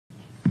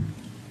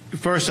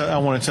First, I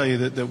want to tell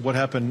you that what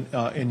happened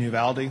in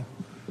Uvalde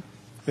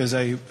is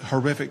a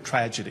horrific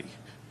tragedy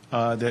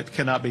that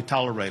cannot be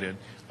tolerated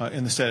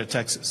in the state of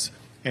Texas.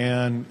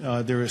 And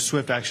there is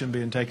swift action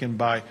being taken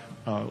by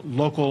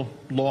local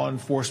law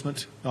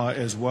enforcement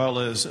as well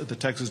as the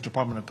Texas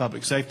Department of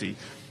Public Safety.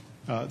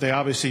 They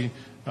obviously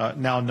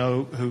now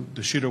know who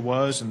the shooter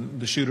was, and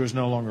the shooter is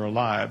no longer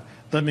alive.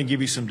 Let me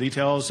give you some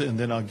details, and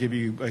then I'll give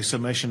you a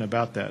summation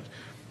about that.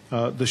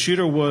 The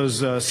shooter was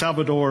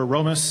Salvador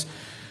Romas,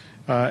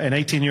 an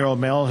 18-year-old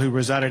male who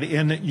resided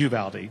in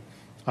Uvalde.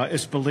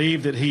 It's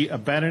believed that he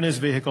abandoned his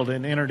vehicle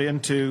and entered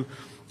into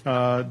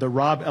the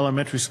Robb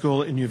Elementary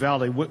School in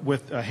Uvalde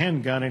with a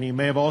handgun, and he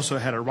may have also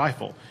had a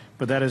rifle,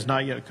 but that is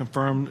not yet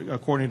confirmed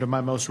according to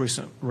my most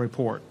recent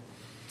report.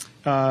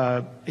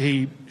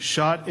 He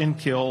shot and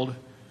killed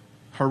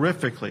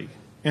horrifically,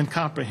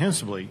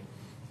 incomprehensibly,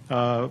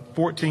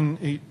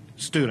 14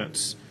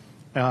 students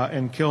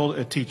and killed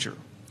a teacher.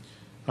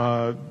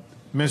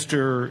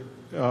 Mr.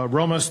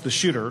 Romas, the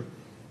shooter,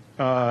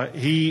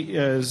 he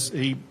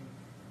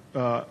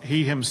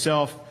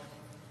himself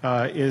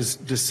is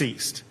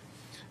deceased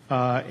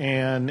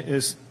and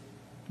is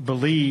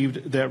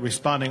believed that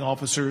responding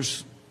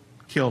officers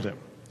killed him.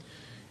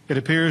 It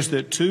appears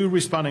that 2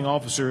 responding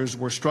officers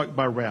were struck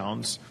by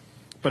rounds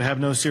but have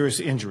no serious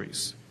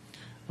injuries.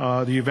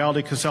 The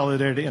Uvalde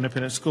Consolidated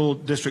Independent School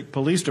District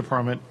Police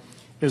Department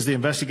is the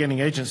investigating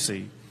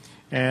agency,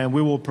 and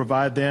we will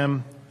provide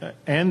them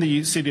and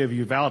the City of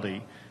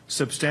Uvalde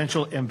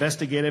substantial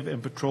investigative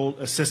and patrol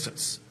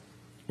assistance.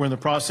 We're in the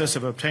process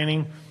of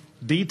obtaining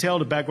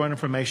detailed background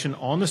information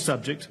on the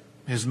subject,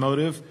 his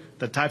motive,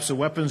 the types of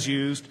weapons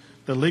used,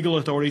 the legal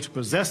authority to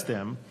possess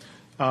them,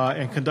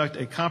 and conduct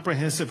a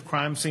comprehensive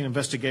crime scene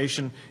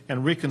investigation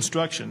and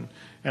reconstruction,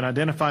 and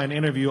identify and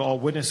interview all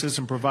witnesses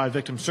and provide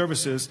victim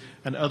services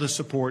and other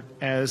support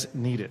as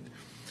needed.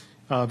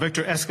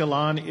 Victor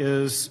Escalon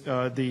is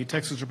the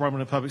Texas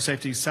Department of Public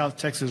Safety South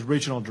Texas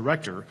Regional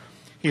Director.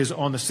 He is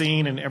on the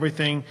scene, and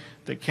everything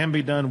that can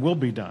be done will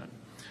be done.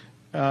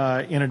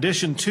 In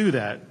addition to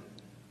that,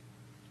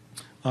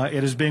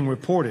 it is being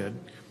reported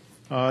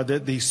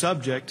that the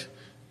subject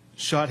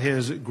shot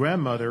his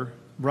grandmother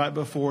right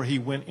before he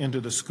went into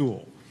the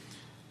school.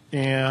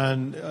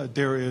 And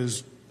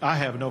I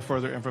have no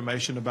further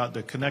information about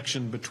the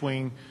connection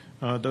between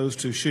those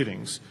 2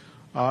 shootings.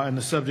 And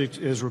the subject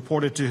is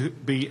reported to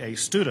be a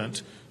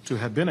student, to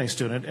have been a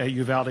student at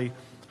Uvalde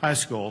High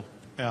School,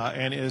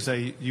 and is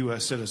a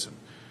U.S. citizen.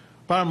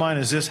 Bottom line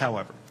is this,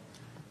 however,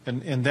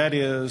 and that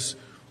is,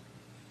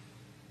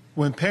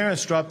 when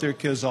parents drop their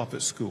kids off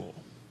at school,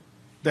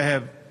 they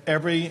have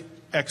every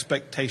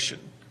expectation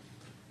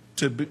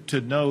to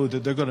know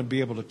that they're going to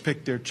be able to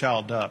pick their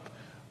child up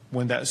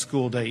when that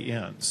school day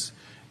ends.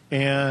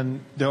 And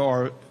there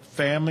are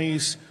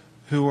families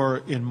who are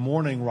in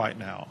mourning right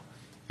now,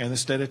 and the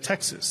state of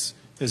Texas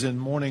is in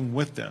mourning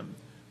with them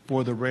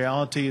for the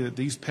reality that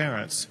these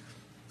parents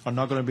are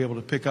not going to be able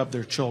to pick up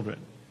their children.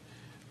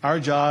 Our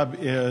job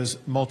is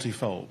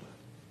multifold.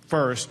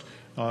 First,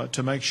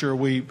 to make sure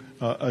we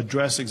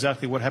address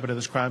exactly what happened at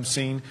this crime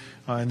scene,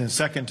 and then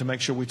second, to make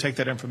sure we take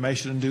that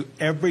information and do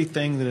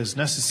everything that is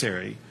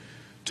necessary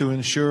to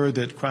ensure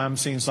that crime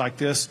scenes like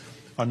this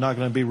are not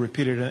going to be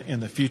repeated in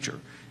the future,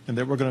 and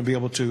that we're going to be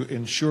able to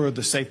ensure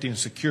the safety and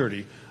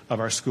security of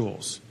our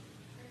schools.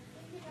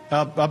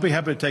 I'll be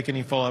happy to take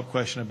any follow-up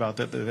question about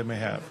that they may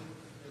have.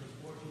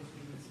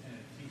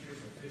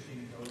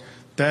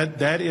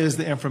 That is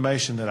the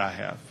information that I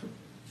have.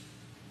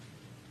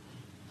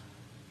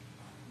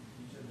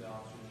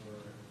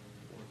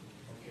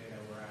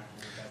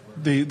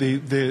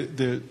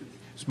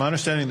 It's my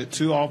understanding that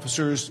 2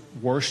 officers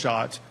were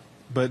shot,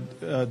 but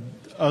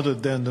other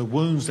than the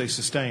wounds they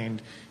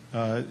sustained,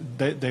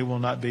 they will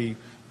not be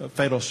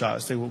fatal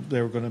shots. They were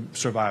going to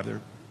survive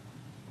their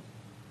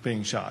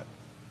being shot.